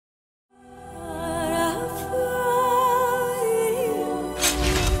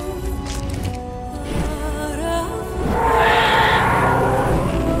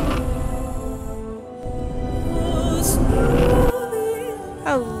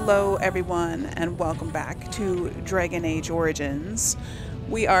Hello everyone and welcome back to Dragon Age Origins.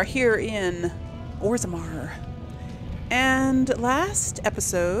 We are here in Orzamar. And last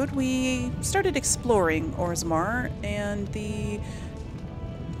episode we started exploring Orzamar and I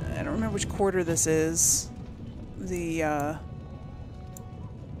don't remember which quarter this is. What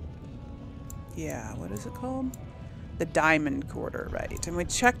is it called? The Diamond Quarter, right. And we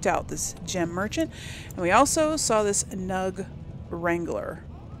checked out this gem merchant and we also saw this Nug Wrangler.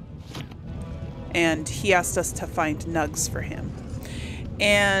 And he asked us to find nugs for him.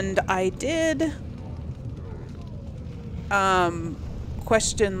 And I did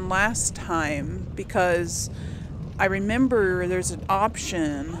question last time because I remember there's an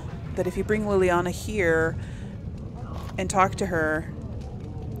option that if you bring Liliana here and talk to her,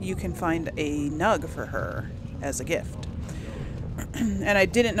 you can find a nug for her as a gift. And I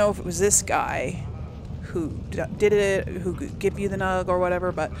didn't know if it was this guy who did it, who could give you the nug or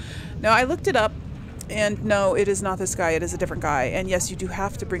whatever, but no, I looked it up and no, it is not this guy, it is a different guy. And yes, you do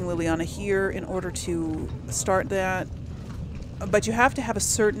have to bring Liliana here in order to start that, but you have to have a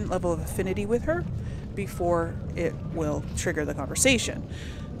certain level of affinity with her before it will trigger the conversation.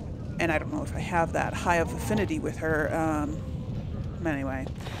 And I don't know if I have that high of affinity with her. Anyway,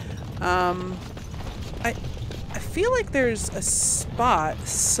 I feel like there's a spot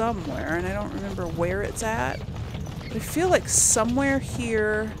somewhere, and I don't remember where it's at, but I feel like somewhere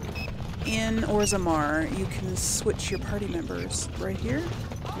here in Orzamar you can switch your party members. Right here?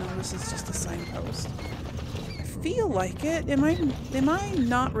 No, this is just a signpost. I feel like it. Am I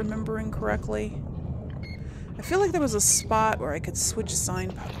not remembering correctly? I feel like there was a spot where I could switch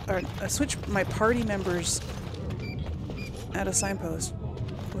switch my party members at a signpost.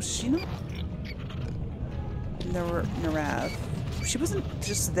 Was she not? Narav. She wasn't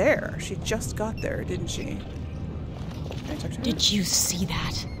just there. She just got there, didn't she? Can I talk to her? Did you see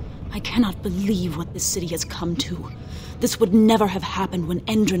that? I cannot believe what this city has come to. This would never have happened when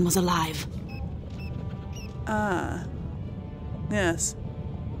Endrin was alive. Ah. Yes.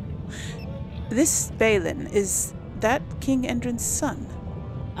 This Balin, is that King Endrin's son?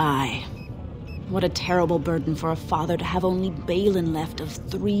 Aye. What a terrible burden for a father to have only Balin left of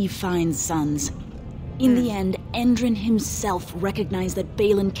 3 fine sons. In the end, Endrin himself recognized that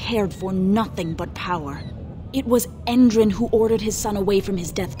Balin cared for nothing but power. It was Endrin who ordered his son away from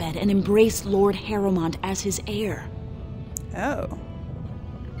his deathbed and embraced Lord Harrowmont as his heir. Oh.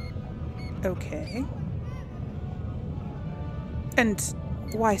 Okay. And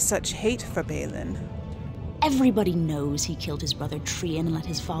why such hate for Balin? Everybody knows he killed his brother Trian and let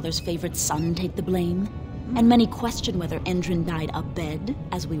his father's favorite son take the blame. And many question whether Endrin died abed,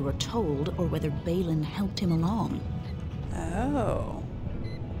 as we were told, or whether Balin helped him along. Oh.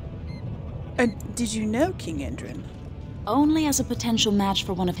 Did you know King Endrin? Only as a potential match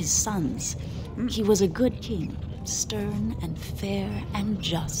for one of his sons. He was a good king, stern and fair and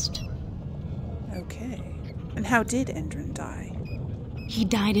just. Okay. And how did Endrin die? He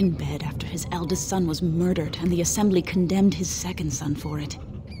died in bed after his eldest son was murdered, and the Assembly condemned his second son for it.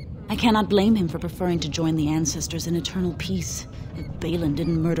 I cannot blame him for preferring to join the ancestors in eternal peace, if Balin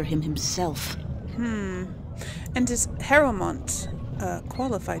didn't murder him himself. And is Harrowmont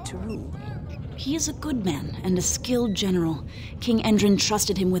qualified to rule? He is a good man and a skilled general. King Endrin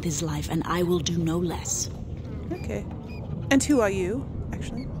trusted him with his life, and I will do no less. Okay. And who are you,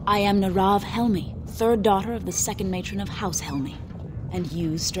 actually? I am Narav Helmi, 3rd daughter of the 2nd matron of House Helmi. And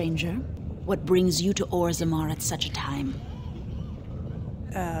you, stranger? What brings you to Orzamar at such a time?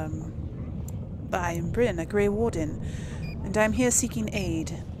 I am Brynn, a Grey Warden, and I'm here seeking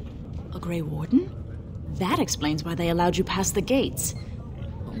aid. A Grey Warden? That explains why they allowed you past the gates.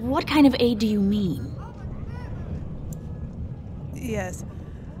 What kind of aid do you mean? Yes.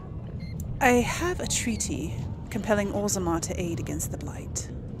 I have a treaty compelling Orzamar to aid against the Blight.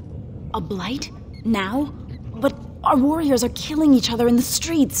 A Blight? Now? But our warriors are killing each other in the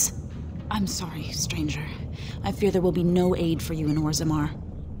streets. I'm sorry, stranger. I fear there will be no aid for you in Orzamar.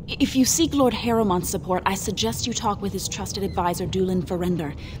 If you seek Lord Harrowmont's support, I suggest you talk with his trusted advisor, Dulin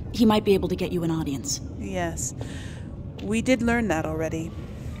Ferender. He might be able to get you an audience. Yes. We did learn that already.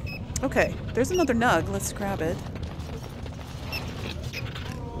 Okay, there's another nug. Let's grab it.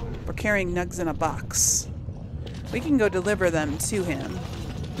 We're carrying nugs in a box. We can go deliver them to him.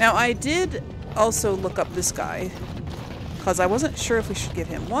 Now, I did also look up this guy, because I wasn't sure if we should give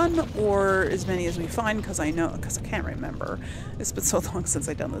him one or as many as we find, because I can't remember. It's been so long since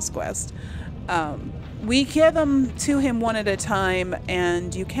I've done this quest. We give them to him one at a time,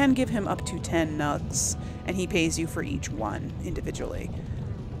 and you can give him up to 10 nugs, and he pays you for each one individually.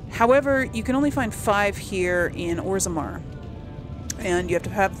 However, you can only find 5 here in Orzamar. And you have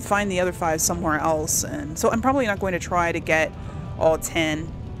to find the other 5 somewhere else. And so I'm probably not going to try to get all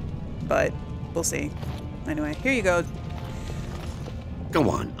 10, but we'll see. Anyway, here you go. Go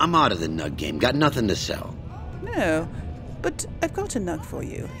on, I'm out of the nug game. Got nothing to sell. No, but I've got a nug for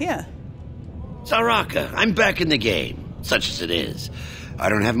you. Here. Saraka, I'm back in the game, such as it is. I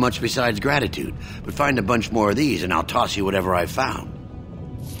don't have much besides gratitude, but find a bunch more of these and I'll toss you whatever I've found.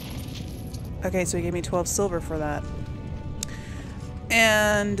 Okay, so he gave me 12 silver for that.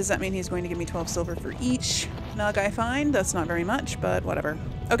 And does that mean he's going to give me 12 silver for each nug I find? That's not very much, but whatever.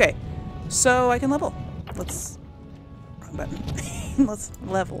 Okay, so I can level. Wrong button. Let's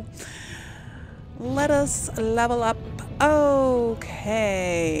level. Let us level up. Okay.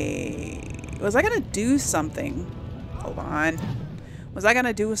 Was I gonna do something? Hold on. Was I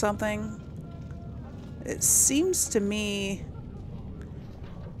gonna do something? It seems to me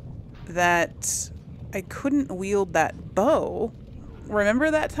that I couldn't wield that bow. Remember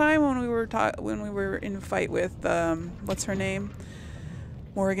that time when we were in a fight with what's her name?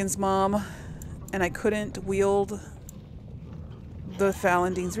 Morrigan's mom, and I couldn't wield the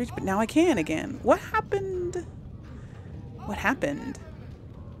Falandine's Reach, but now I can again. What happened? What happened?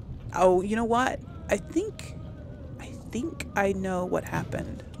 Oh, you know what? I think I know what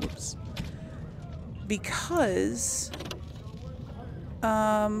happened. Oops. Because,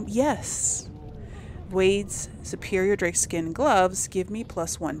 yes. Wade's superior drakeskin gloves give me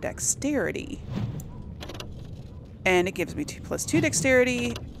 +1 dexterity. And it gives me +2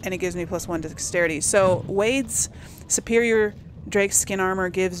 dexterity, and it gives me +1 dexterity. So Wade's superior drakeskin armor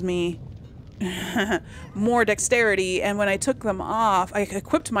gives me more dexterity, and when I took them off, I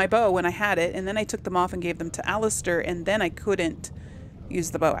equipped my bow when I had it, and then I took them off and gave them to Alistair, and then I couldn't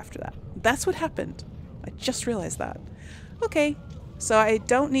use the bow after that. That's what happened. I just realized that. Okay, so I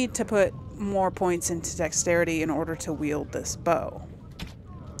don't need to put more points into dexterity in order to wield this bow.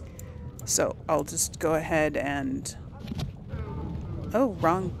 So I'll just go ahead and... Oh,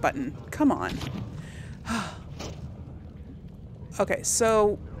 wrong button. Come on. Okay,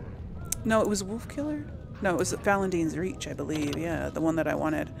 so... No, it was Wolf Killer? No, it was Falandine's Reach, I believe. Yeah, the one that I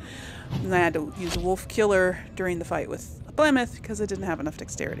wanted. And I had to use Wolf Killer during the fight with Behemoth because I didn't have enough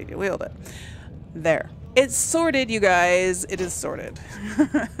dexterity to wield it. There. It's sorted, you guys. It is sorted.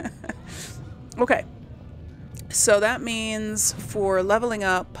 Okay. So that means for leveling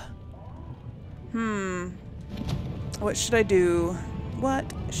up... What should I do?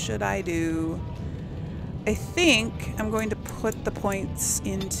 What should I do? I think I'm going to put the points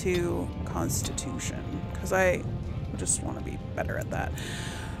into Constitution because I just want to be better at that.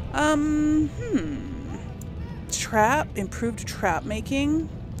 Improved trap making,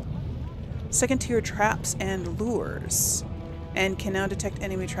 2nd tier traps and lures, and can now detect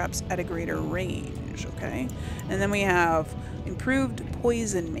enemy traps at a greater range. Okay, and then we have improved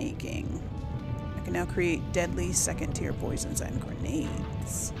poison making. I can now create deadly 2nd tier poisons and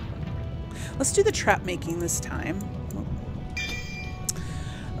grenades. Let's do the trap making this time.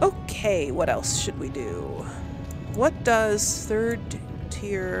 Okay, what else should we do? What does 3rd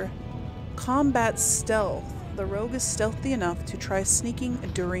tier combat stealth? The rogue is stealthy enough to try sneaking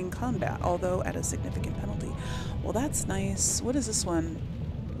during combat, although at a significant penalty. Well, that's nice. What is this one?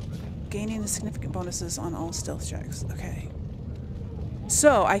 Gaining significant bonuses on all stealth checks. Okay.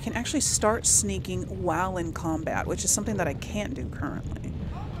 So I can actually start sneaking while in combat, which is something that I can't do currently.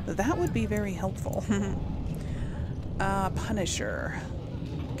 That would be very helpful. Punisher.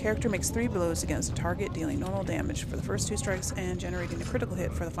 Character makes 3 blows against a target, dealing normal damage for the first 2 strikes and generating a critical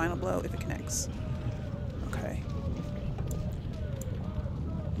hit for the final blow if it connects. Okay.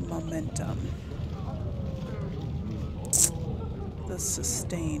 Momentum. The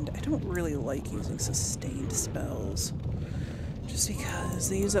sustained. I don't really like using sustained spells. Just because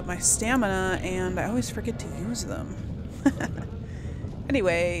they use up my stamina and I always forget to use them.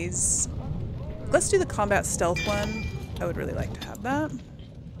 Anyways, let's do the combat stealth one. I would really like to have that.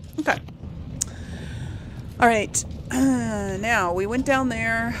 Okay. Alright. Now, we went down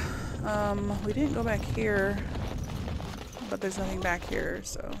there. We didn't go back here. But there's nothing back here,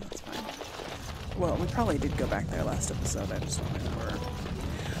 so that's fine. Well, we probably did go back there last episode. I just don't remember.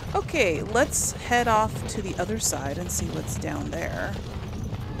 Okay, let's head off to the other side and see what's down there.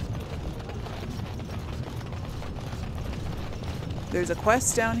 There's a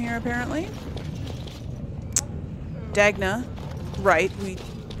quest down here, apparently. Dagna. Right, we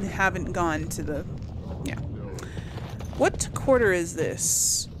haven't gone to the... Yeah. What quarter is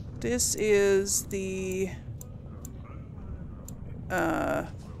this? This is the...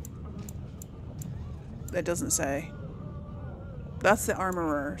 That doesn't say. That's the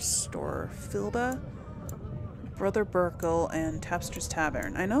armorer store. Filda? Brother Burkle and Tapster's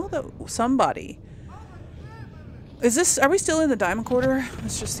Tavern. I know that somebody... Are we still in the Diamond Quarter?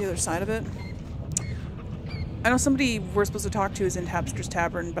 It's just the other side of it. I know somebody we're supposed to talk to is in Tapster's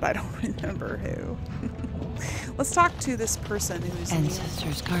Tavern, but I don't remember who. Let's talk to this person who's...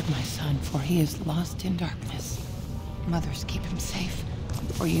 Ancestors, guard my son, for he is lost in darkness. Mothers, keep him safe,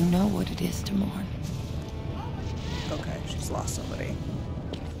 for you know what it is to mourn. Okay, she's lost somebody.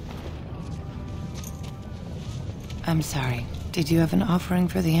 I'm sorry. Did you have an offering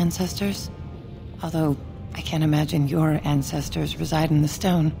for the ancestors? Although, I can't imagine your ancestors reside in the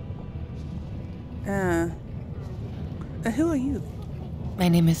stone. Who are you? My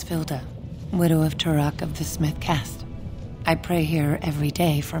name is Vilda, widow of Turok of the Smith Caste. I pray here every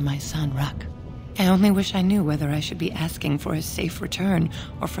day for my son, Ruck. I only wish I knew whether I should be asking for his safe return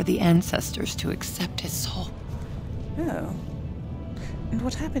or for the ancestors to accept his soul. Oh. And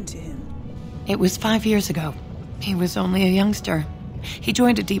what happened to him? It was 5 years ago. He was only a youngster. He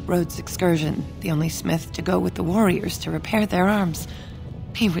joined a Deep Roads excursion, the only smith to go with the warriors to repair their arms.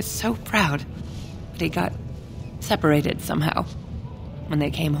 He was so proud, but he got separated somehow. When they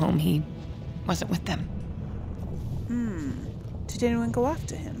came home, he wasn't with them. Did anyone go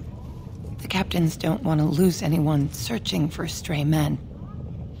after him? The captains don't want to lose anyone searching for stray men.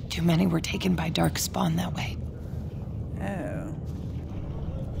 Too many were taken by Darkspawn that way. Oh.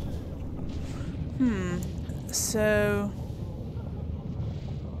 So...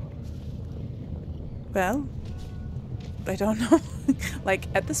 Well, I don't know. Like,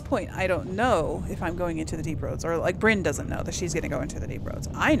 at this point, I don't know if I'm going into the Deep Roads. Or, like, Brynn doesn't know that she's going to go into the Deep Roads.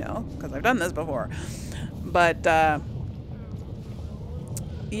 I know, because I've done this before. But,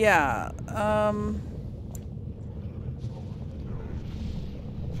 yeah.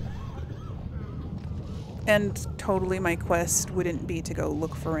 And totally my quest wouldn't be to go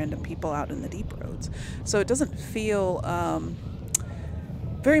look for random people out in the Deep Roads. So it doesn't feel...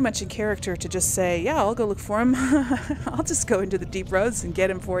 very much in character to just say, yeah, I'll go look for him. I'll just go into the Deep Roads and get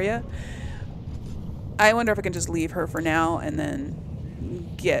him for you. I wonder if I can just leave her for now and then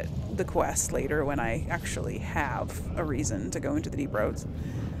get the quest later when I actually have a reason to go into the Deep Roads.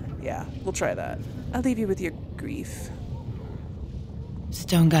 Yeah, we'll try that. I'll leave you with your grief.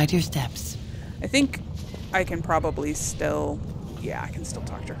 Stone guide your steps. I think I can probably still... Yeah, I can still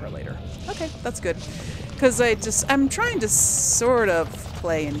talk to her later. Okay, that's good. Because I'm trying to sort of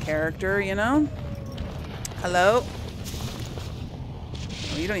play in character, you know? Hello?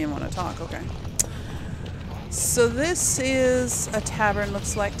 Oh, you don't even want to talk, okay. So this is a tavern,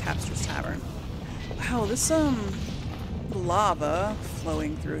 looks like Tapster's Tavern. Wow, this, lava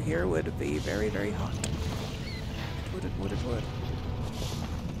flowing through here would be very, very hot. It would.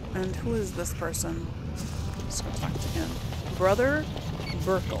 And who is this person? Let's go talk to him. Brother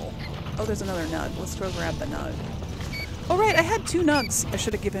Burkle. Oh, there's another nug. Let's go grab the nug. Oh, right, I had 2 nugs. I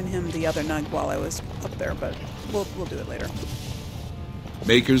should have given him the other nug while I was up there, but we'll do it later.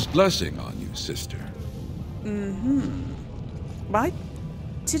 Maker's blessing on you, sister. I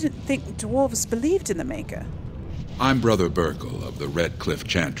didn't think dwarves believed in the Maker. I'm Brother Burkle of the Red Cliff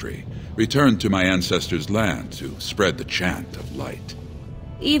Chantry, returned to my ancestors' land to spread the chant of light.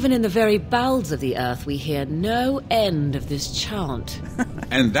 Even in the very bowels of the earth, we hear no end of this chant.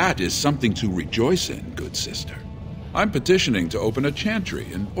 And that is something to rejoice in, good sister. I'm petitioning to open a chantry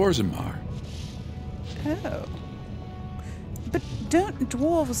in Orzamar. Oh. But don't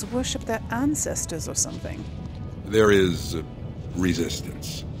dwarves worship their ancestors or something? There is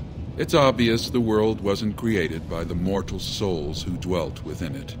resistance. It's obvious the world wasn't created by the mortal souls who dwelt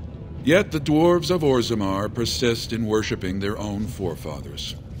within it. Yet the dwarves of Orzamar persist in worshipping their own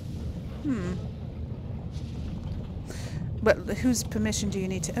forefathers. But whose permission do you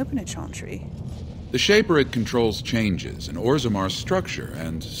need to open a chantry? The Shaper controls changes in Orzamar's structure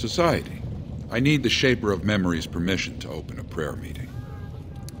and society. I need the Shaper of Memory's permission to open a prayer meeting.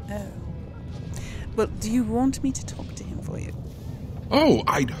 Oh. Well, do you want me to talk to him for you? Oh,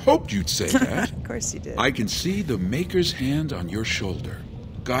 I'd hoped you'd say that. Of course you did. I can see the Maker's hand on your shoulder,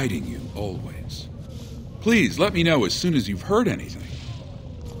 guiding you always. Please, let me know as soon as you've heard anything.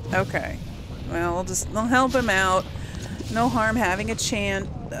 Okay. Well, I'll help him out. No harm having a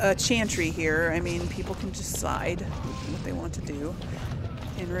chantry here. I mean, people can decide what they want to do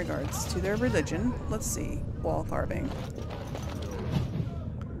in regards to their religion. Let's see. Wall carving.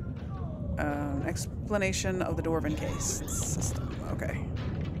 Explanation of the Dwarven case system. Okay.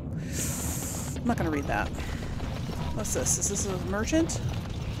 I'm not going to read that. What's this? Is this a merchant?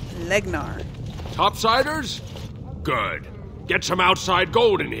 Legnar. Topsiders? Good. Get some outside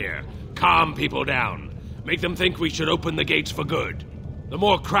gold in here. Calm people down. Make them think we should open the gates for good. The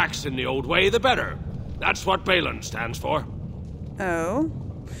more cracks in the old way, the better. That's what Balin stands for. Oh?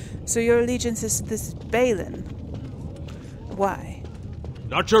 So your allegiance is to this Balin? Why?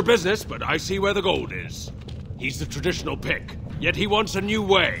 Not your business, but I see where the gold is. He's the traditional pick, yet he wants a new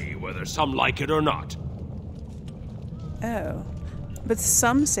way, whether some like it or not. Oh. But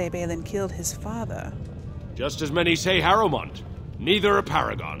some say Balin killed his father. Just as many say Harrowmont. Neither are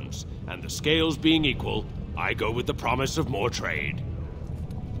paragons, and the scales being equal, I go with the promise of more trade.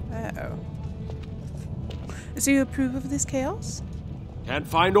 Oh. So you approve of this chaos? Can't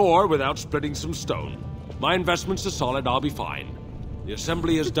find ore without splitting some stone. My investments are solid, I'll be fine. The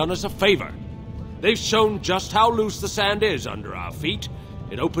Assembly has done us a favor. They've shown just how loose the sand is under our feet.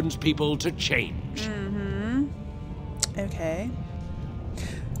 It opens people to change. Mm-hmm. Okay.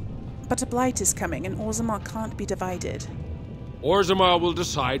 But a blight is coming, and Orzamar can't be divided. Orzamar will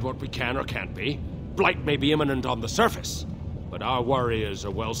decide what we can or can't be. Blight may be imminent on the surface, but our warriors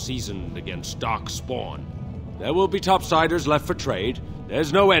are well seasoned against Darkspawn. There will be topsiders left for trade.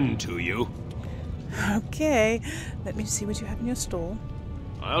 There's no end to you. Okay. Let me see what you have in your stall.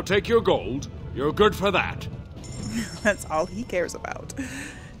 I'll take your gold. You're good for that. That's all he cares about,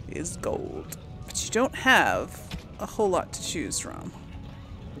 is gold. But you don't have a whole lot to choose from.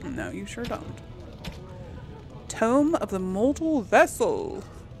 No, you sure don't. Tome of the Mortal Vessel.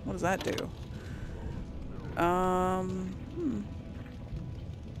 What does that do?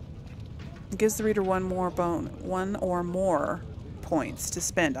 It gives the reader one or more points to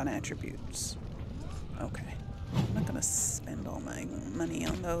spend on attributes. Okay. I'm not gonna spend all my money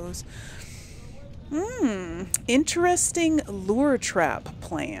on those. Interesting lure trap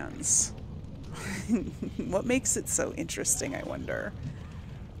plans. What makes it so interesting, I wonder?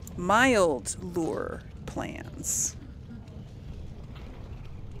 Mild lure plans.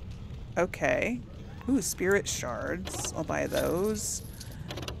 Okay. Ooh, spirit shards. I'll buy those.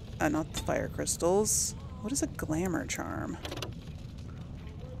 Not the fire crystals. What is a glamour charm?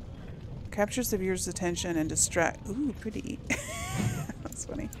 Captures the viewer's attention and distract. Ooh, pretty. That's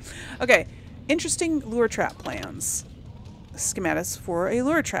funny. Okay. Interesting lure trap plans. Schematics for a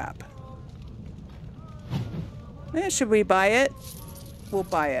lure trap. Should we buy it? We'll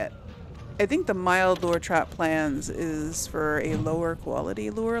buy it. I think the mild lure trap plans is for a lower quality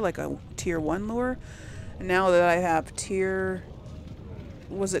lure, like a tier 1 lure. And now that I have tier...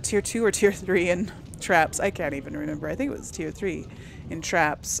 Was it tier 2 or tier 3 in traps? I can't even remember. I think it was tier 3 in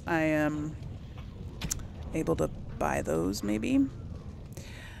traps. I am able to buy those, maybe.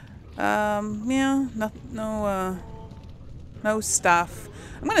 Yeah, no stuff.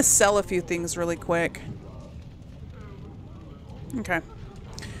 I'm gonna sell a few things really quick. Okay.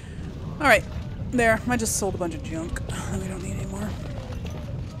 Alright. There. I just sold a bunch of junk that we don't need anymore.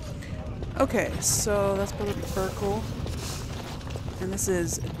 Okay, so that's Brother Burkle. And this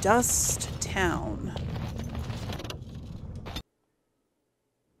is Dust Town.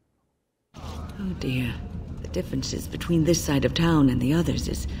 Oh dear. The differences between this side of town and the others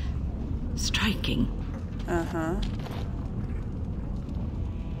is striking. Uh-huh.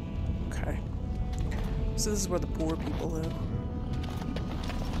 Okay. So this is where the poor people live.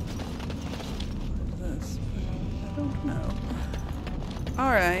 What is this? I don't know.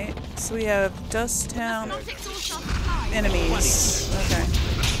 Alright, so we have Dust Town enemies. Okay.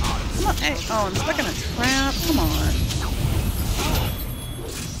 Come on. Hey, oh, I'm stuck in a trap. Come on.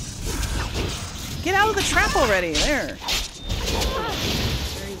 Get out of the trap already. There.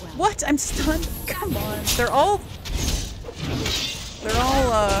 What? I'm stunned. Come on. They're all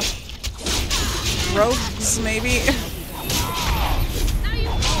rogues, maybe.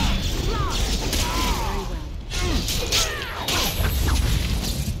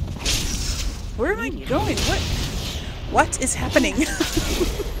 Where am I going? What is happening?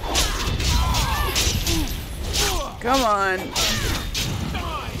 Come on.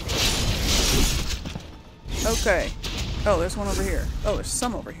 Okay. Oh, there's one over here. Oh, there's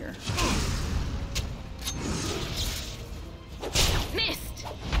some over here. Missed.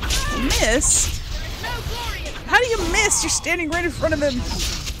 Missed? How do you miss? You're standing right in front of him.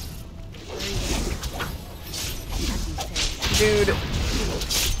 Dude.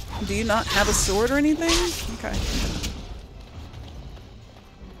 Do you not have a sword or anything? Okay.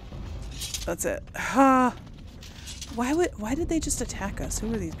 That's it. Why did they just attack us?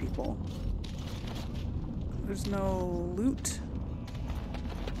 Who are these people? There's no loot.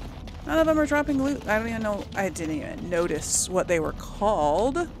 None of them are dropping loot. I don't even know. I didn't even notice what they were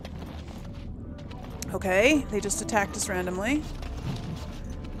called. Okay, they just attacked us randomly.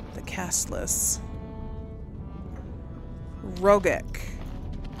 The castless. Rogic.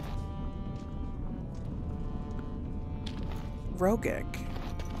 Rogic.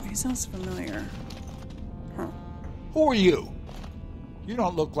 He sounds familiar. Who are you? You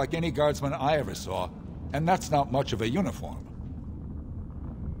don't look like any guardsman I ever saw, and that's not much of a uniform.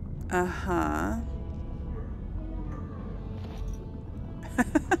 Uh-huh.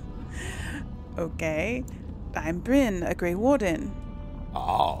 Okay. I'm Brynn, a Grey Warden.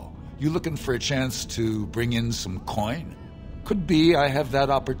 Oh, you looking for a chance to bring in some coin? Could be I have that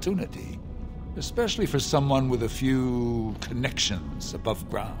opportunity, especially for someone with a few connections above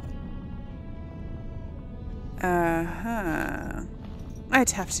ground. Uh-huh.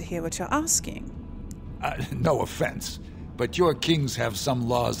 I'd have to hear what you're asking. No offense, but your kings have some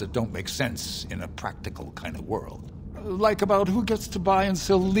laws that don't make sense in a practical kind of world. Like about who gets to buy and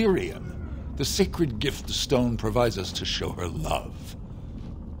sell lyrium, the sacred gift the stone provides us to show her love.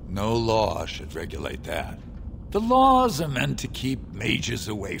 No law should regulate that. The laws are meant to keep mages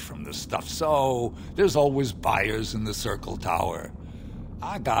away from the stuff, so there's always buyers in the Circle Tower.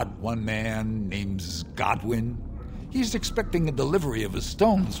 I got one man named Godwin. He's expecting a delivery of a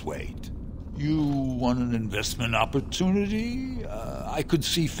stone's weight. You want an investment opportunity? I could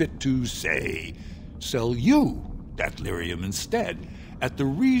see fit to, say, sell you that lyrium instead, at the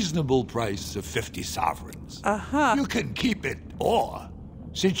reasonable price of 50 sovereigns. Uh-huh. You can keep it, or,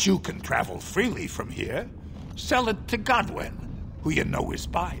 since you can travel freely from here, sell it to Godwin, who you know is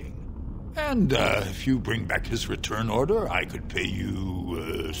buying. And if you bring back his return order, I could pay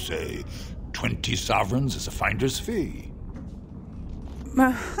you, say, 20 sovereigns as a finder's fee.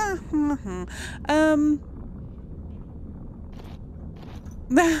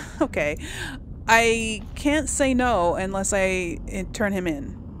 Okay. I can't say no unless I turn him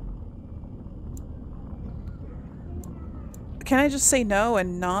in. Can I just say no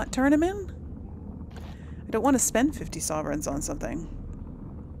and not turn him in? I don't want to spend 50 sovereigns on something.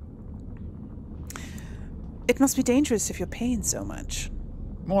 It must be dangerous if you're paying so much.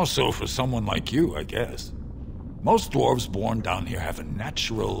 More so for someone like you, I guess. Most dwarves born down here have a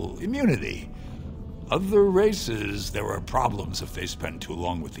natural immunity. Other races, there are problems if they spend too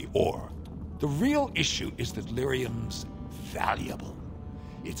long with the ore. The real issue is that lyrium's valuable.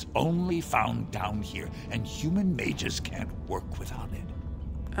 It's only found down here, and human mages can't work without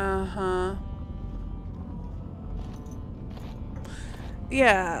it. Uh-huh.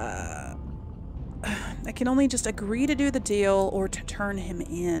 Yeah. I can only just agree to do the deal or to turn him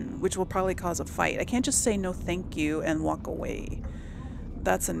in, which will probably cause a fight. I can't just say no thank you and walk away.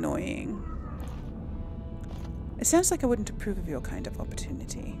 That's annoying. It sounds like I wouldn't approve of your kind of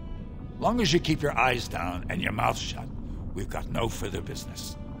opportunity. Long as you keep your eyes down and your mouth shut, we've got no further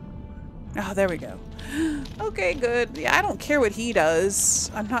business. Oh, there we go. Okay, good. Yeah, I don't care what he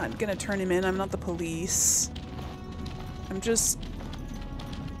does. I'm not gonna turn him in. I'm not the police. I'm just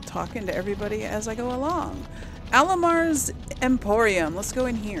talking to everybody as I go along. Alamar's Emporium. Let's go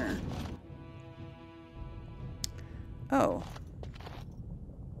in here. Oh.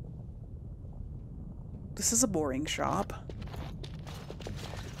 This is a boring shop.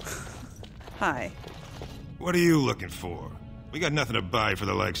 Hi. What are you looking for? We got nothing to buy for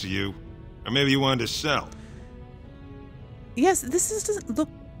the likes of you. Or maybe you wanted to sell. Yes, this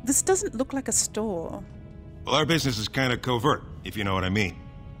doesn't look like a store. Well, our business is kind of covert, if you know what I mean.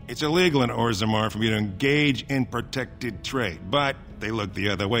 It's illegal in Orzamar for me to engage in protected trade, but they look the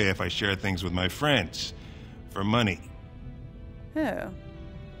other way if I share things with my friends. For money. Oh.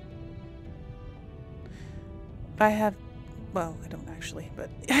 Well, I don't actually, but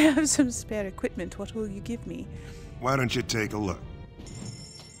I have some spare equipment. What will you give me? Why don't you take a look?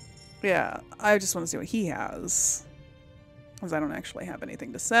 Yeah, I just want to see what he has. Because I don't actually have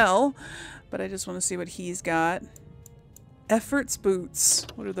anything to sell, but I just want to see what he's got. Efforts boots.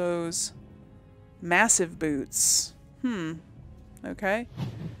 What are those? Massive boots. Okay.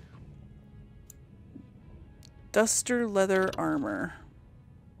 Duster leather armor.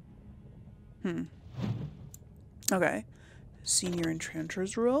 Okay. Senior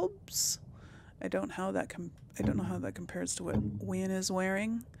enchanter's robes. I don't know how that compares to what Wynn is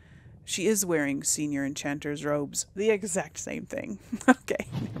wearing. She is wearing senior enchanter's robes. The exact same thing. Okay,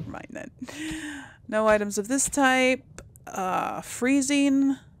 never mind then. No items of this type.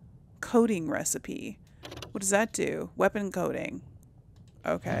 Freezing coating recipe. What does that do? Weapon coating.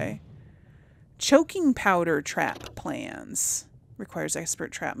 Okay. Choking powder trap plans. Requires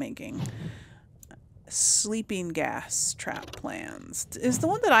expert trap making. Sleeping gas trap plans. Is the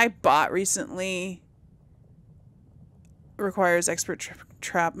one that I bought recently requires expert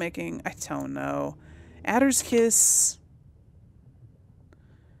trap making? I don't know. Adder's Kiss.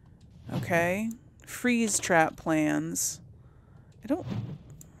 Okay. Freeze trap plans. I don't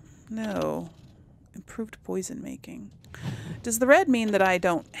know. Improved poison making. Does the red mean that I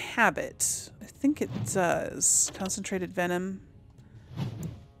don't have it? I think it does. Concentrated venom.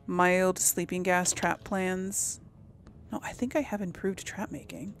 Mild sleeping gas trap plans. No, I think I have improved trap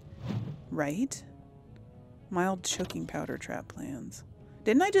making. Right? Mild choking powder trap plans.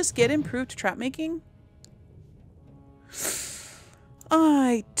 Didn't I just get improved trap making?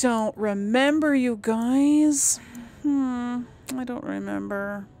 I don't remember, you guys. I don't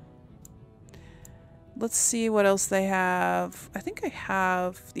remember. Let's see what else they have. I think I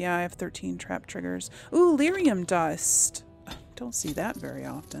have... Yeah, I have 13 trap triggers. Ooh, lyrium dust. Don't see that very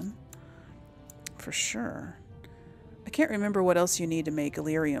often. For sure. I can't remember what else you need to make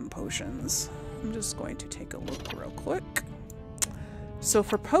lyrium potions. I'm just going to take a look real quick. So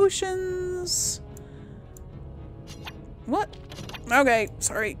for potions... What? Okay,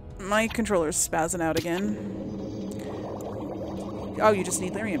 sorry. My controller's spazzing out again. Oh, you just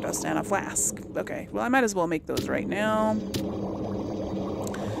need lyrium dust and a flask. Okay, well I might as well make those right now.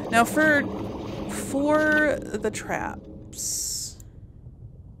 Now for the traps.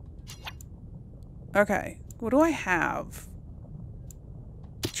 Okay, what do I have?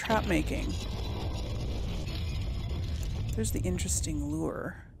 Trap making. There's the interesting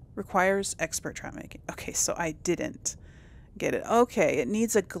lure. Requires expert trap making. Okay, so I didn't get it. Okay, it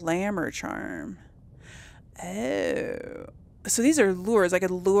needs a glamour charm. Oh. So these are lures. I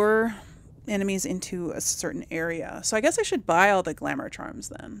could lure enemies into a certain area. So I guess I should buy all the glamour charms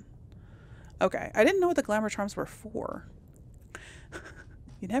then. Okay, I didn't know what the glamour charms were for.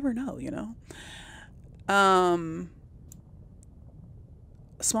 You never know, you know?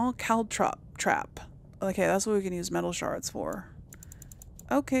 Small caltrop trap. Okay, that's what we can use metal shards for.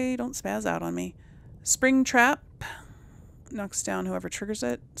 Okay, don't spaz out on me. Spring trap. Knocks down whoever triggers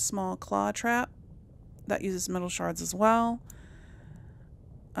it. Small claw trap. That uses metal shards as well.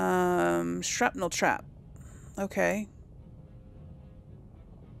 Shrapnel trap. Okay.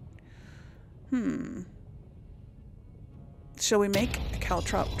 Shall we make a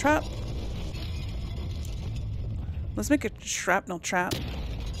caltrop trap? Let's make a shrapnel trap.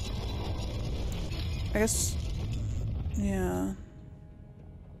 I guess... Yeah.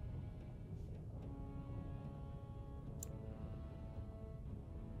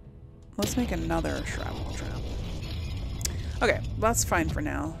 Let's make another shrapnel trap. Okay, that's fine for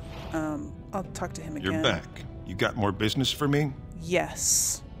now. I'll talk to him again. You're back. You got more business for me?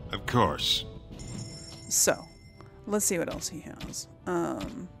 Yes. Of course. So, let's see what else he has.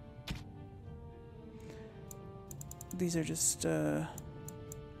 These are just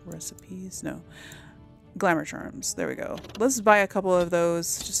recipes. No. Glamour charms. There we go. Let's buy a couple of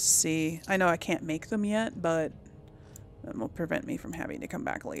those just to see. I know I can't make them yet, but that will prevent me from having to come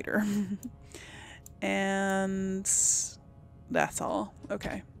back later. And that's all.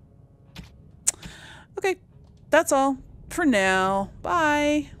 Okay. Okay. That's all for now.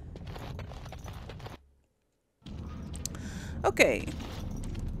 Bye. Okay.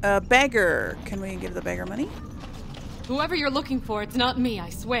 Beggar. Can we give the beggar money? Whoever you're looking for, it's not me, I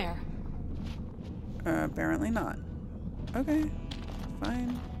swear. Apparently not. Okay.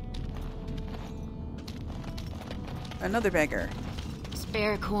 Fine. Another beggar.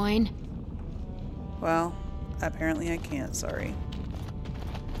 Spare coin. Well, apparently I can't, sorry.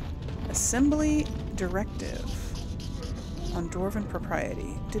 Assembly directive on Dwarven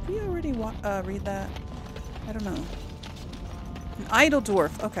propriety. Did we already read that? I don't know. An idle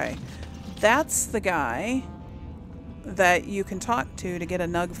dwarf. Okay. That's the guy that you can talk to get a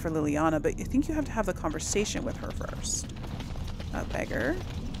nug for Liliana, but I think you have to have the conversation with her first. A beggar.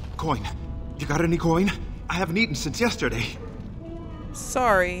 Coin. You got any coin? I haven't eaten since yesterday.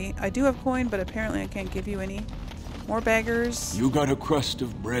 Sorry, I do have coin, but apparently I can't give you any. More beggars. You got a crust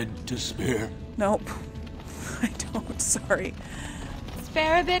of bread to spare? Nope. I don't, sorry.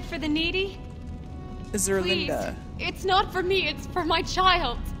 Spare a bit for the needy? Zerlinda. Please. It's not for me, it's for my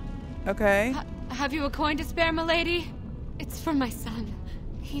child. Okay. Have you a coin to spare, milady? It's for my son.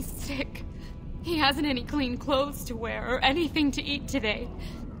 He's sick. He hasn't any clean clothes to wear or anything to eat today.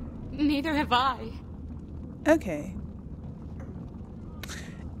 Neither have I. Okay.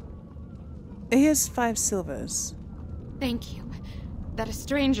 Here's 5 silvers. Thank you. That a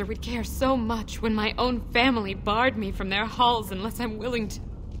stranger would care so much when my own family barred me from their halls unless I'm willing to.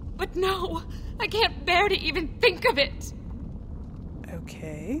 But no! I can't bear to even think of it!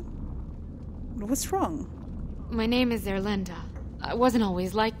 Okay. What's wrong? My name is Zerlinda. I wasn't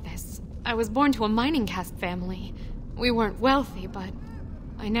always like this. I was born to a mining caste family. We weren't wealthy, but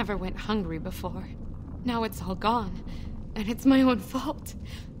I never went hungry before. Now it's all gone, and it's my own fault.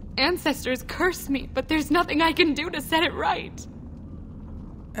 Ancestors curse me, but there's nothing I can do to set it right.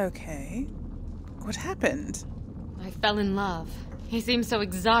 Okay. What happened? I fell in love. He seemed so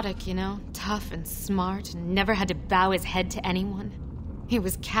exotic, you know? Tough and smart, and never had to bow his head to anyone. He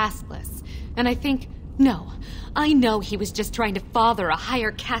was casteless, and I know he was just trying to father a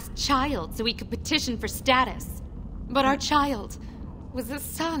higher caste child so he could petition for status. But our child was a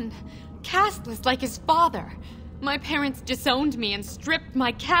son, casteless like his father. My parents disowned me and stripped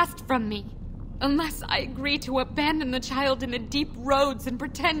my caste from me. Unless I agree to abandon the child in the deep roads and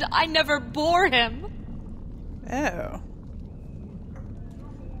pretend I never bore him. Oh.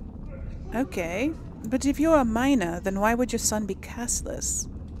 Okay. But if you're a minor, then why would your son be casteless?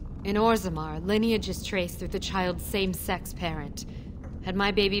 In Orzamar, lineage is traced through the child's same-sex parent. Had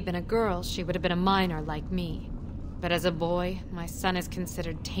my baby been a girl, she would have been a minor like me. But as a boy, my son is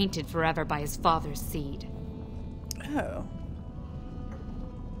considered tainted forever by his father's seed. Oh.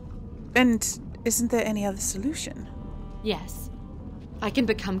 And isn't there any other solution? Yes. I can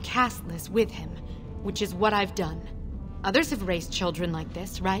become casteless with him, which is what I've done. Others have raised children like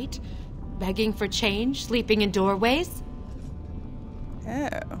this, right? Begging for change, sleeping in doorways?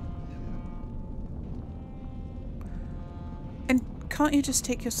 Oh. And can't you just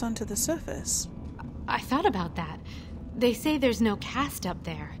take your son to the surface? I thought about that. They say there's no caste up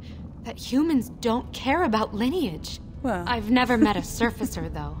there. That humans don't care about lineage. Well... I've never met a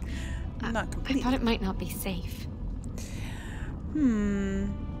surfacer, though. Not completely. I thought it might not be safe.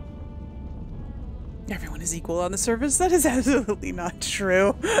 Everyone is equal on the surface. That is absolutely not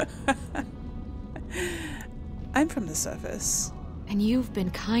true. I'm from the surface. And you've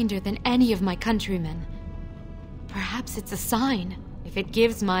been kinder than any of my countrymen. Perhaps it's a sign. If it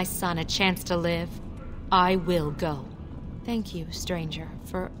gives my son a chance to live, I will go. Thank you, stranger,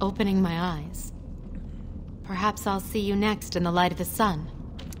 for opening my eyes. Perhaps I'll see you next in the light of the sun.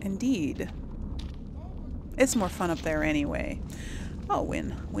 Indeed. It's more fun up there anyway. Oh,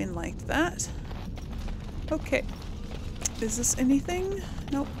 Win liked that. Okay. Is this anything?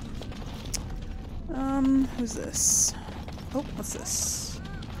 Nope. Who's this? Oh, what's this?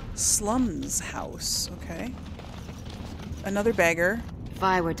 Slum's house. Okay. Another beggar. If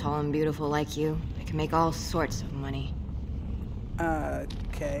I were tall and beautiful like you, I could make all sorts of money.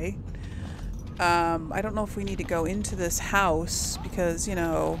 Okay. I don't know if we need to go into this house because, you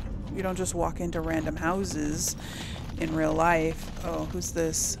know, you don't just walk into random houses in real life. Oh, who's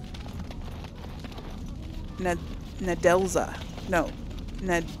this? Nadelza. No.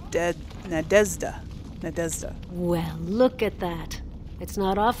 Nadezda. Well, look at that. It's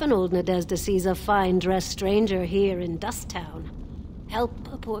not often old Nadezda sees a fine-dressed stranger here in Dusttown. Help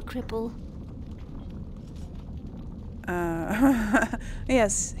a poor cripple.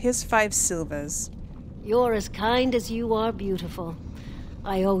 Yes, here's 5 silvers. You're as kind as you are beautiful.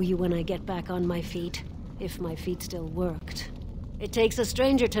 I owe you when I get back on my feet, if my feet still worked. It takes a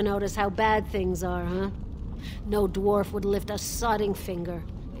stranger to notice how bad things are, huh? No dwarf would lift a sodding finger.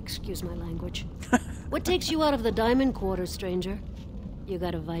 Excuse my language. What takes you out of the diamond quarter, stranger? You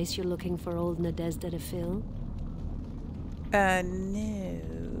got a vice you're looking for old Nadezda to fill? No.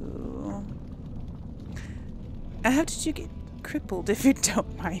 How did you get crippled, if you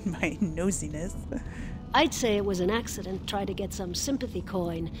don't mind my nosiness? I'd say it was an accident, try to get some sympathy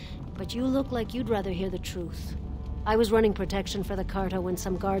coin, but you look like you'd rather hear the truth. I was running protection for the Carta when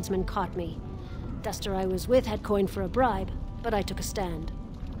some guardsmen caught me. Duster I was with had coin for a bribe, but I took a stand.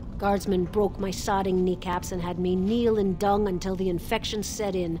 Guardsmen broke my sodding kneecaps and had me kneel in dung until the infection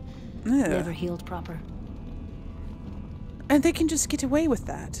set in. Never healed proper. And they can just get away with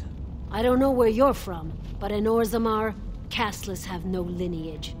that? I don't know where you're from, but in Orzamar, casteless have no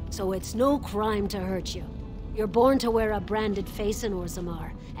lineage, so it's no crime to hurt you. You're born to wear a branded face in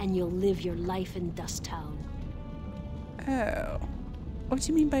Orzamar, and you'll live your life in Dusttown. Oh. What do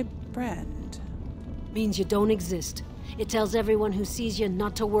you mean by brand? Means you don't exist. It tells everyone who sees you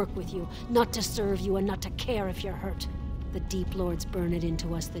not to work with you, not to serve you, and not to care if you're hurt. The Deep Lords burn it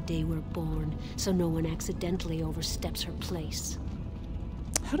into us the day we're born, so no one accidentally oversteps her place.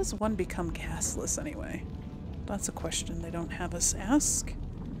 How does one become casteless anyway? That's a question they don't have us ask.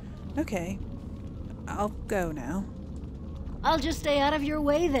 Okay. I'll go now. I'll just stay out of your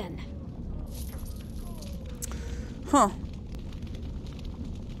way then. Huh.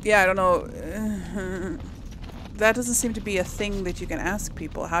 Yeah, I don't know. That doesn't seem to be a thing that you can ask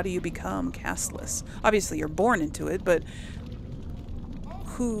people. How do you become casteless? Obviously, you're born into it, but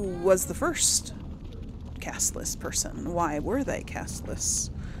who was the first casteless person? Why were they casteless?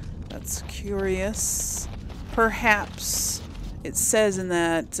 That's curious. Perhaps it says in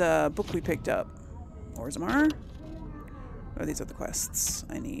that book we picked up. Orzamar? Oh, these are the quests.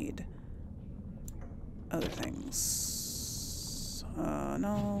 I need other things.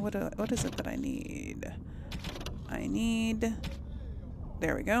 No, what is it that I need? I need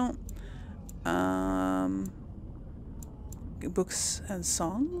There we go. Books and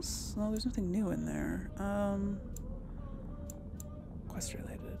songs? No, there's nothing new in there. Quest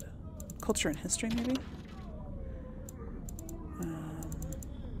related. Culture and history, maybe?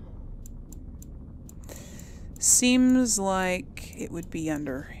 Seems like it would be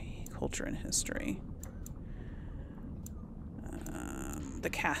under culture and history.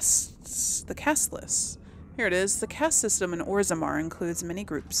 The casts. The caste list. Here it is. The caste system in Orzamar includes many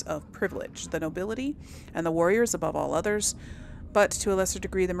groups of privilege, the nobility and the warriors above all others, but to a lesser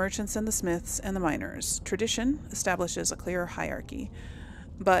degree the merchants and the smiths and the miners. Tradition establishes a clear hierarchy,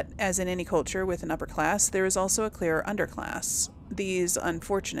 but as in any culture with an upper class, there is also a clear underclass. These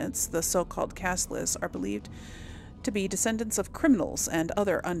unfortunates, the so-called casteless, are believed to be descendants of criminals and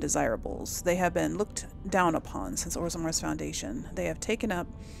other undesirables. They have been looked down upon since Orzamar's foundation. They have taken up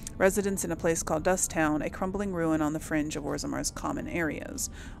residence in a place called Dust Town, a crumbling ruin on the fringe of Orzamar's common areas.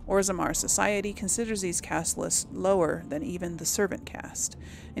 Orzamar society considers these casteless lower than even the servant caste.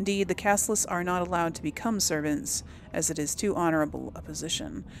 Indeed, the casteless are not allowed to become servants, as it is too honorable a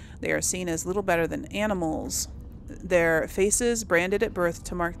position. They are seen as little better than animals, their faces branded at birth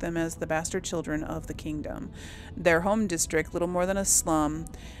to mark them as the bastard children of the kingdom. Their home district, little more than a slum,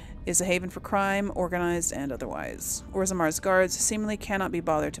 is a haven for crime, organized and otherwise. Orzamar's guards seemingly cannot be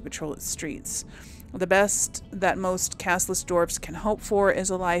bothered to patrol its streets. The best that most casteless dwarfs can hope for is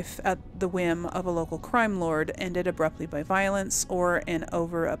a life at the whim of a local crime lord, ended abruptly by violence or an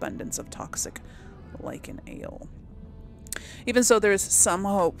overabundance of toxic, like an ale. Even so, there is some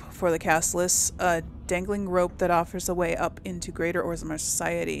hope for the casteless, a dangling rope that offers a way up into greater Orzamar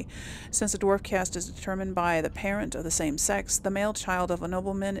society. Since the dwarf caste is determined by the parent of the same sex, the male child of a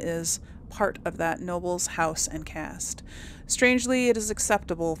nobleman is part of that noble's house and caste. Strangely, it is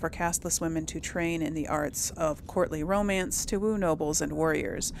acceptable for casteless women to train in the arts of courtly romance to woo nobles and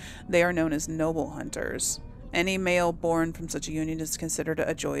warriors. They are known as noble hunters. Any male born from such a union is considered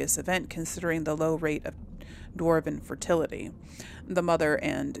a joyous event, considering the low rate of dwarven fertility. The mother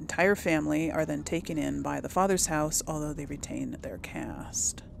and entire family are then taken in by the father's house, although they retain their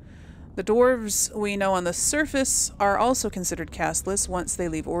caste. The dwarves we know on the surface are also considered casteless once they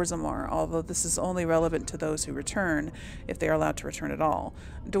leave Orzamar, although this is only relevant to those who return, if they are allowed to return at all.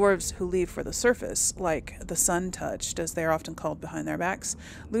 Dwarves who leave for the surface, like the sun-touched, as they are often called behind their backs,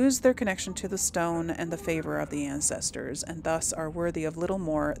 lose their connection to the stone and the favor of the ancestors, and thus are worthy of little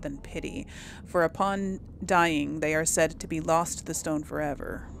more than pity, for upon dying they are said to be lost to the stone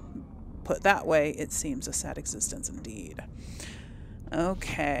forever. Put that way, it seems a sad existence indeed.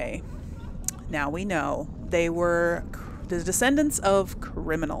 Okay. Now we know they were the descendants of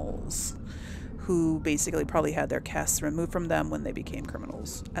criminals who basically probably had their castes removed from them when they became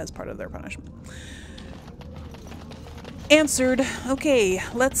criminals as part of their punishment. Answered. Okay,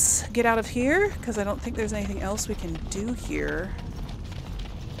 let's get out of here because I don't think there's anything else we can do here.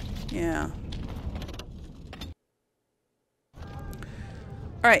 Yeah.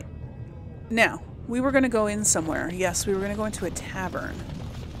 Alright. Now, we were going to go in somewhere. Yes, we were going to go into a tavern.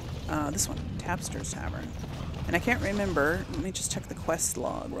 This one, Tapster's Tavern. And I can't remember. Let me just check the quest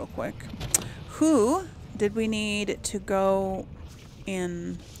log real quick. Who did we need to go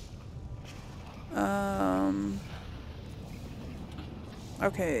in?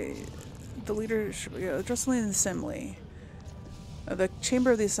 Okay. The leader should be Drusselin Assembly. The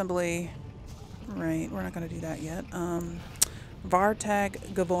Chamber of the Assembly. Right, we're not going to do that yet.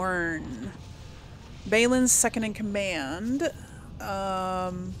 Vartag Gavorn. Balin's second in command.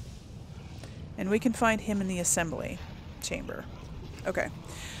 And we can find him in the assembly chamber. Okay.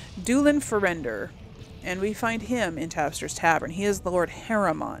 Dulin Ferender. And we find him in Tapster's Tavern. He is the Lord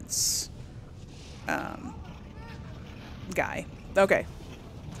Haramont's guy. Okay.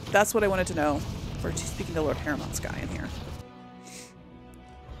 That's what I wanted to know for speaking to Lord Haramont's guy in here.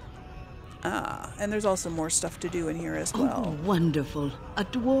 Ah, and there's also more stuff to do in here as well. Oh, wonderful. A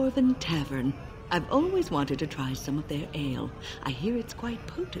dwarven tavern. I've always wanted to try some of their ale. I hear it's quite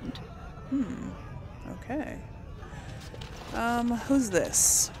potent. Okay. Who's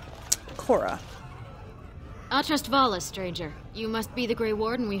this? Cora. Atrust Vala, stranger. You must be the Grey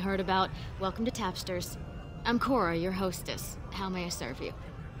Warden we heard about. Welcome to Tapster's. I'm Cora, your hostess. How may I serve you?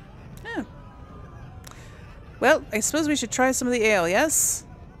 Oh. Well, I suppose we should try some of the ale, yes?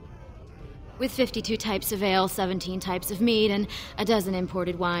 With 52 types of ale, 17 types of mead, and a dozen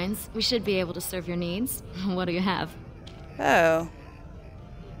imported wines, we should be able to serve your needs. What do you have? Oh.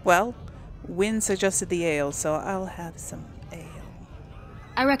 Well, Wynn suggested the ale, so I'll have some ale.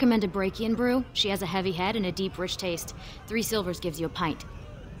 I recommend a Brachian brew. She has a heavy head and a deep, rich taste. 3 silvers gives you a pint.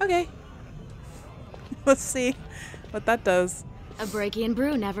 Okay. Let's see what that does. A Brachian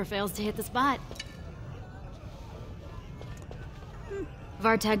brew never fails to hit the spot.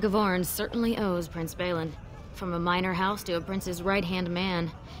 Vartag Gavorn certainly owes Prince Balin. From a minor house to a prince's right-hand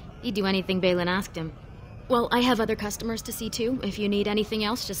man. He'd do anything Balin asked him. Well, I have other customers to see too. If you need anything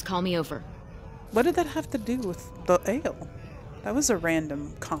else, just call me over. What did that have to do with the ale? That was a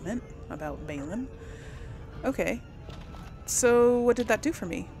random comment about Balin. Okay. So what did that do for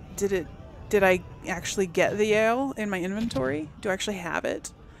me? Did I actually get the ale in my inventory? Do I actually have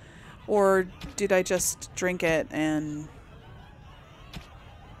it? Or did I just drink it and...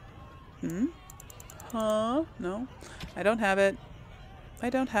 Huh? No. I don't have it. I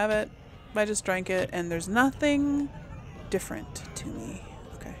don't have it. I just drank it and there's nothing different to me.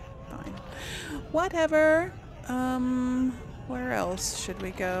 Okay, fine. Whatever. Where else should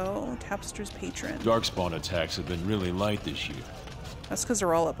we go? Tapster's Patron. Darkspawn attacks have been really light this year. That's because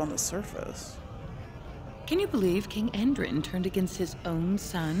they're all up on the surface. Can you believe King Endrin turned against his own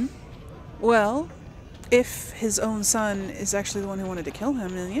son? Well, if his own son is actually the one who wanted to kill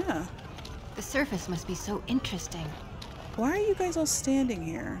him, then yeah. The surface must be so interesting. Why are you guys all standing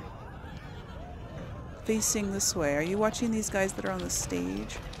here? Facing this way. Are you watching these guys that are on the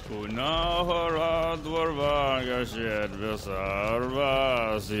stage?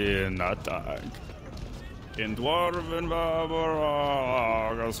 In dwarven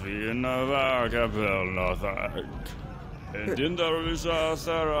Babaragas Vina Vakapelnathag. And in the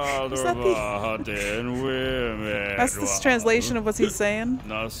Risasaradorvahatin That's the translation of what he's saying?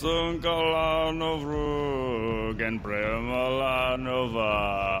 Nasunkalanovrug and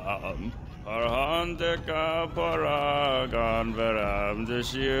Premalanovam. Arhandeka Paragan Veram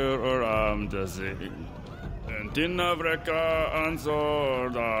Deshir Oram Desing. And Tinavreka and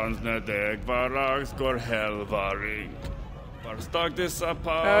Sordans Nedek Varax Gorhelvaring.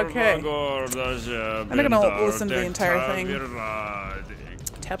 Okay. I'm not gonna listen to the entire thing.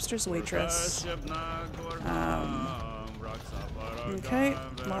 Tapster's Waitress. Okay,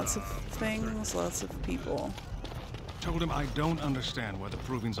 lots of things, lots of people. Told him I don't understand why the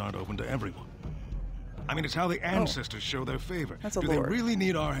provings aren't open to everyone. I mean, it's how the ancestors show their favor. That's a Do lord. they really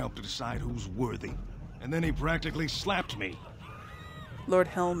need our help to decide who's worthy? And then he practically slapped me. Lord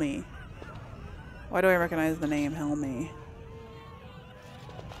Helmy. Why do I recognize the name Helmy?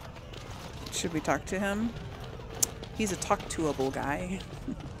 Should we talk to him? He's a talk-to-able guy.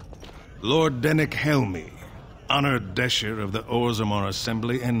 Lord Dennick Helmy, honored Desher of the Orzamar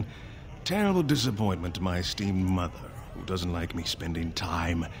Assembly, and terrible disappointment to my esteemed mother, who doesn't like me spending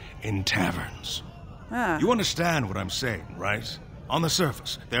time in taverns. You understand what I'm saying, right? On the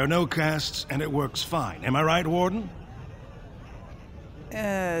surface, there are no castes, and it works fine. Am I right, Warden?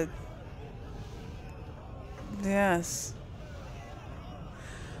 Yes.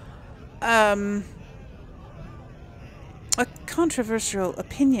 A controversial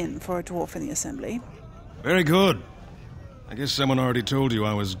opinion for a dwarf in the Assembly. Very good. I guess someone already told you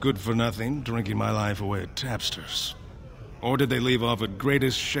I was good for nothing, drinking my life away at Tapster's. Or did they leave off at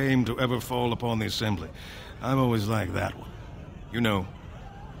greatest shame to ever fall upon the Assembly? I've always liked that one. You know,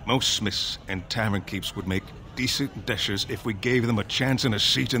 most smiths and tavern keeps would make decent deshers if we gave them a chance and a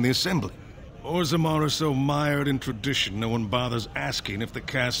seat in the Assembly. Orzamar are so mired in tradition, no one bothers asking if the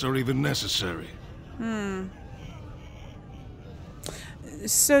castes are even necessary.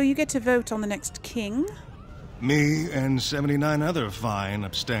 So you get to vote on the next king? Me and 79 other fine,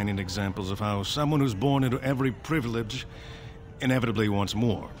 upstanding examples of how someone who's born into every privilege inevitably wants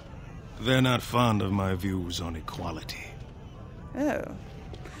more. They're not fond of my views on equality. Oh.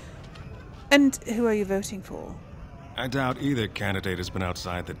 And who are you voting for? I doubt either candidate has been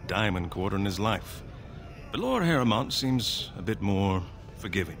outside the Diamond Quarter in his life. But Lord Harrowmont seems a bit more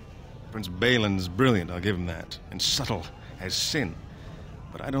forgiving. Prince Balin's brilliant, I'll give him that, and subtle as sin.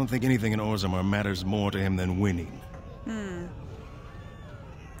 But I don't think anything in Orzamar matters more to him than winning.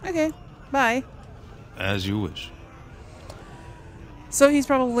 Okay, bye. As you wish. So he's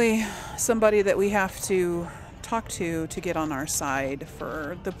probably somebody that we have to talk to get on our side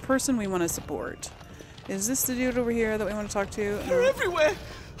for the person we want to support. Is this the dude over here that we want to talk to? They're everywhere!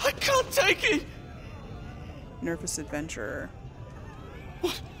 I can't take it! Nervous adventurer.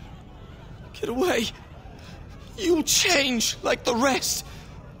 What? Get away! You'll change like the rest!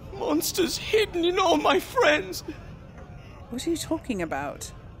 Monsters hidden in all my friends! What are you talking about?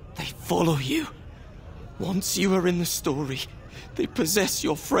 They follow you. Once you are in the story, they possess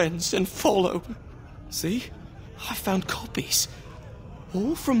your friends and follow. See? I found copies.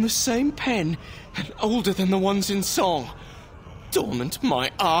 All from the same pen, and older than the ones in song. Dormant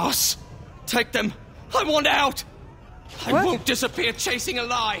my arse. Take them. I want out. I won't disappear chasing a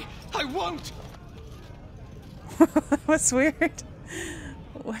lie. I won't. What's weird?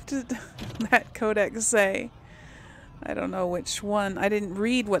 What did that codex say? I don't know which one. I didn't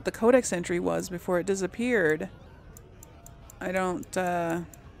read what the codex entry was before it disappeared. I don't,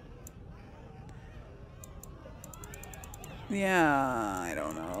 yeah, I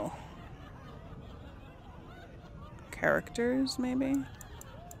don't know. Characters, maybe?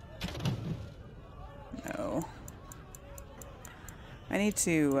 No. I need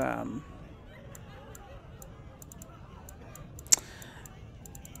to,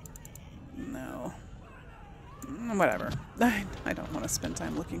 no. Whatever. I don't want to spend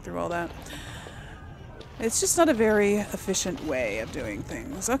time looking through all that. It's just not a very efficient way of doing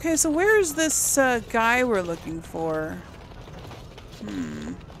things. Okay, so where is this guy we're looking for?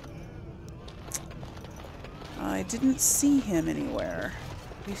 I didn't see him anywhere.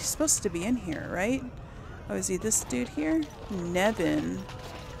 He's supposed to be in here, right? Oh, is he this dude here? Nevin.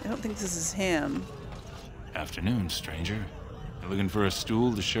 I don't think this is him. Afternoon, stranger. You looking for a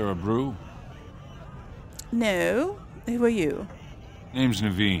stool to share a brew? No. Who are you? Name's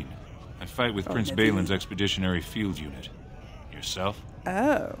Naveen. I fight with Prince Naveen. Balin's Expeditionary Field Unit. Yourself?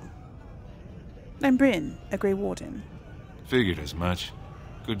 Oh. I'm Brynn, a Grey Warden. Figured as much.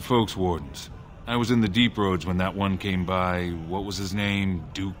 Good folks, Wardens. I was in the Deep Roads when that one came by. What was his name?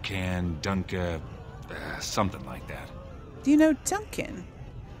 Dunca... something like that. Do you know Duncan?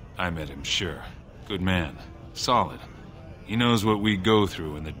 I met him, sure. Good man. Solid. He knows what we go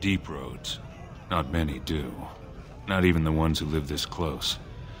through in the Deep Roads. Not many do. Not even the ones who live this close.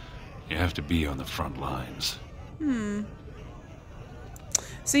 You have to be on the front lines.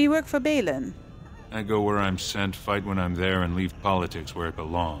 So you work for Balin? I go where I'm sent, fight when I'm there, and leave politics where it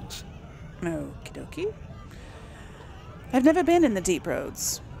belongs. Okie dokie. I've never been in the Deep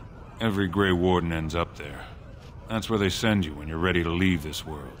Roads. Every Grey Warden ends up there. That's where they send you when you're ready to leave this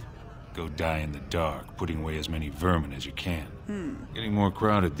world. Go die in the dark, putting away as many vermin as you can. Getting more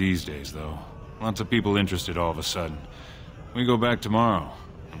crowded these days, though. Lots of people interested all of a sudden. We go back tomorrow,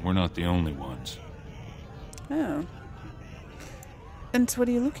 and we're not the only ones. Oh. And what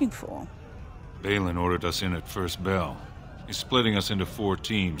are you looking for? Balin ordered us in at first bell. He's splitting us into 4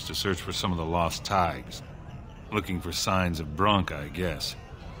 teams to search for some of the lost Tigers. Looking for signs of Bronca, I guess.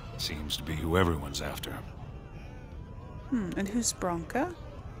 Seems to be who everyone's after. And who's Bronca?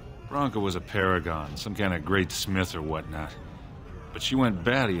 Bronca was a paragon, some kind of great smith or whatnot. But she went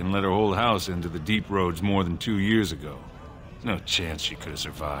batty and let her whole house into the Deep Roads more than 2 years ago. There's no chance she could have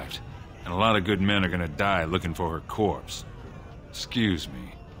survived. And a lot of good men are gonna die looking for her corpse. Excuse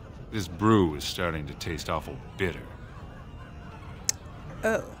me. This brew is starting to taste awful bitter.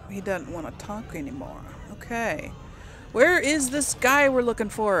 Oh, he doesn't want to talk anymore. Okay. Where is this guy we're looking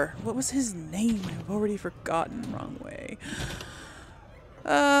for? What was his name? I've already forgotten. Wrong way.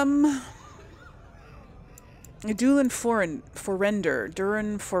 Durin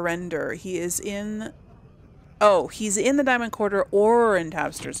Forender. He is in... Oh, he's in the Diamond Quarter or in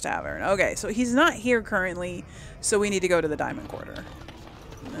Tapster's Tavern. Okay, so he's not here currently, so we need to go to the Diamond Quarter.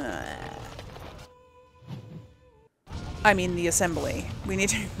 I mean the assembly. We need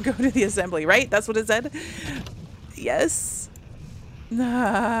to go to the assembly, right? That's what it said? Yes.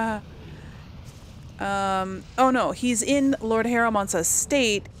 Oh no, he's in Lord Haramont's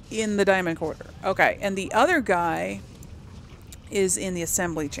estate in the Diamond Quarter. Okay, and the other guy is in the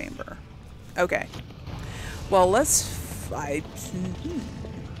assembly chamber. Okay. Well, let's fight.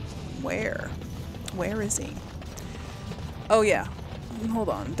 Where is he? Oh yeah. Hold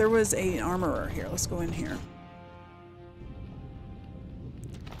on. There was an armorer here. Let's go in here.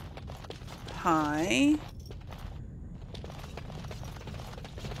 Hi.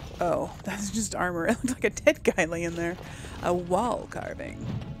 Oh, that's just armor. It looks like a dead guy laying there. A wall carving.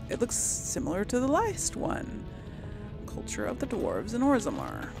 It looks similar to the last one. Culture of the Dwarves in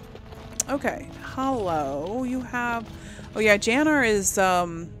Orzamar. Okay. Hello. You have... Oh yeah, Janar is,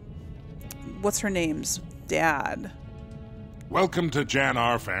 what's her name's dad. Welcome to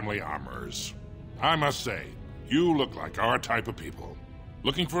Janar Family Armors. I must say, you look like our type of people.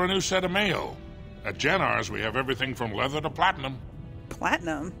 Looking for a new set of mail. At Janar's, we have everything from leather to platinum.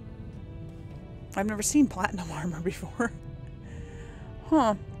 Platinum? I've never seen platinum armor before.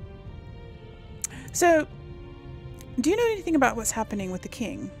 Huh. So, do you know anything about what's happening with the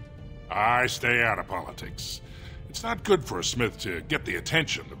king? I stay out of politics. It's not good for a smith to get the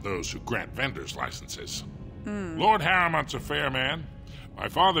attention of those who grant vendors licenses. Lord Haramont's a fair man. My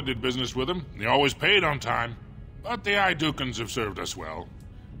father did business with him, and he always paid on time. But the Idukans have served us well.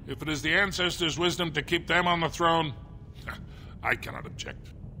 If it is the ancestors' wisdom to keep them on the throne, I cannot object.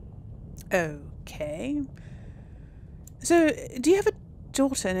 Okay. So, do you have a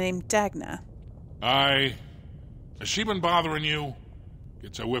daughter named Dagna? Has she been bothering you?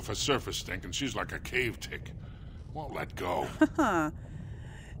 Gets a whiff of surface stink and she's like a cave tick. Won't let go.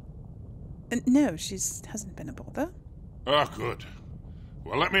 No, she hasn't been a bother. Oh, good.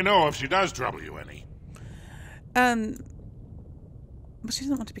 Well, let me know if she does trouble you any. But she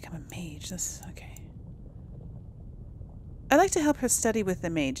doesn't want to become a mage. That's okay. I'd like to help her study with the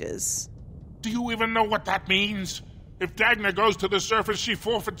mages. Do you even know what that means? If Dagna goes to the surface, she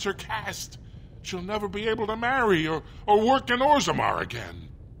forfeits her caste. She'll never be able to marry or work in Orzamar again.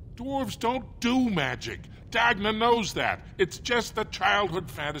 Dwarves don't do magic. Dagna knows that. It's just a childhood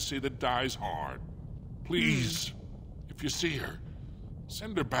fantasy that dies hard. Please, if you see her,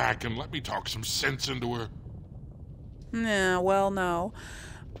 send her back and let me talk some sense into her. Nah, well, no.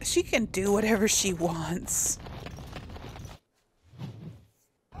 She can do whatever she wants.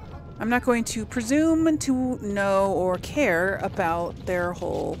 I'm not going to presume to know or care about their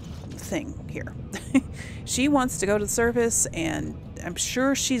whole thing here. She wants to go to the surface, and I'm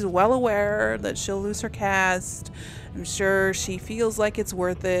sure she's well aware that she'll lose her caste. I'm sure she feels like it's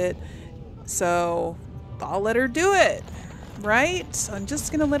worth it. So I'll let her do it, right? I'm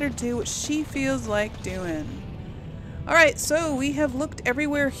just gonna let her do what she feels like doing. Alright, so we have looked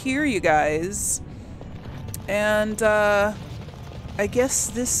everywhere here, you guys. And I guess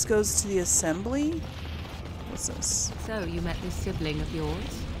this goes to the assembly? What's this? So, you met this sibling of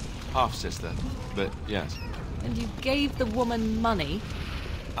yours? Half-sister, but yes. And you gave the woman money?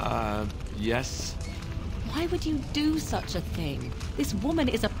 Yes. Why would you do such a thing? This woman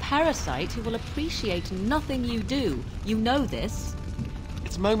is a parasite who will appreciate nothing you do. You know this.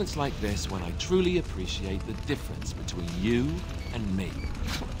 It's moments like this when I truly appreciate the difference between you and me.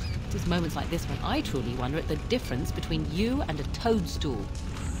 It is moments like this when I truly wonder at the difference between you and a toadstool.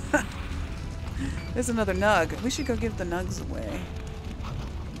 There's another nug. We should go give the nugs away.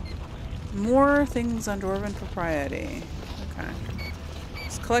 More things on Dwarven propriety. Okay.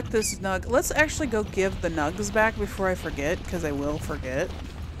 Let's collect this nug. Let's actually go give the nugs back before I forget, because I will forget.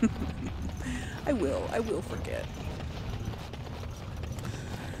 I will forget.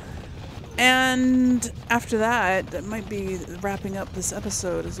 And after that might be wrapping up this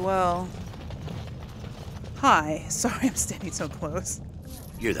episode as well. Hi. Sorry I'm standing so close.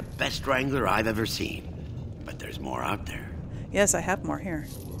 You're the best wrangler I've ever seen, but there's more out there. Yes, I have more here.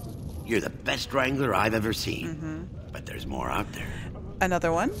 You're the best wrangler I've ever seen, but there's more out there.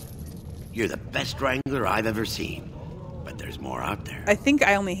 Another one? You're the best wrangler I've ever seen, but there's more out there. I think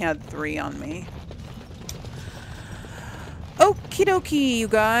I only had 3 on me. Okie dokie, you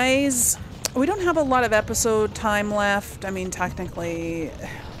guys. We don't have a lot of episode time left. I mean, technically,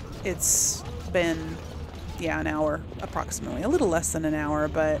 it's been, an hour, approximately. A little less than an hour,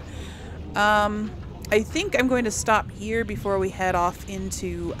 but I think I'm going to stop here before we head off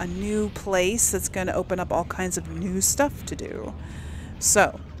into a new place that's going to open up all kinds of new stuff to do.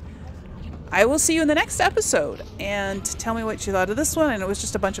 So, I will see you in the next episode, and tell me what you thought of this one. And it was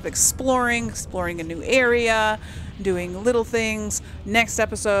just a bunch of exploring a new area, doing little things. Next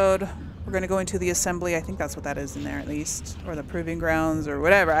episode, we're going to go into the assembly. I think that's what that is in there, at least, or the proving grounds, or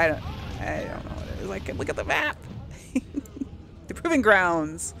whatever. I don't know what it is. Like, look at the map. The proving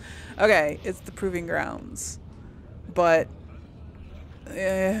grounds. Okay, it's the proving grounds. But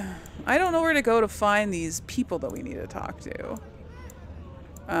I don't know where to go to find these people that we need to talk to.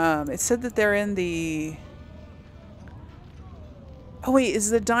 It said that they're in the... Oh wait, is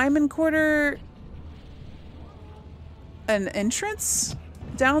the Diamond Quarter an entrance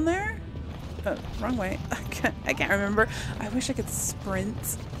down there? Oh, wrong way. I can't remember. I wish I could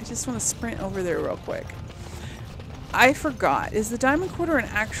sprint. I just want to sprint over there real quick. I forgot. Is the Diamond Quarter an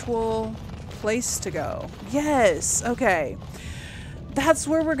actual place to go? Yes. Okay. That's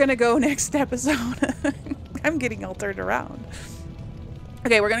where we're going to go next episode. I'm getting all turned around.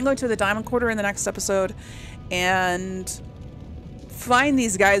 Okay, we're going to go to the Diamond Quarter in the next episode and find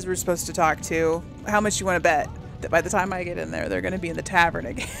these guys we're supposed to talk to. How much you want to bet that by the time I get in there, they're going to be in the tavern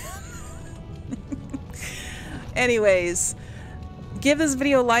again? Anyways, give this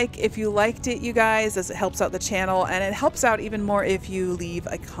video a like if you liked it, you guys, as it helps out the channel, and it helps out even more if you leave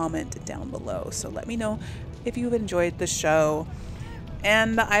a comment down below. So let me know if you've enjoyed the show,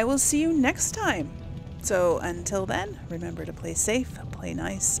 and I will see you next time. So until then, remember to play safe, play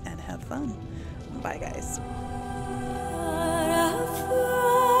nice, and have fun. Bye, guys.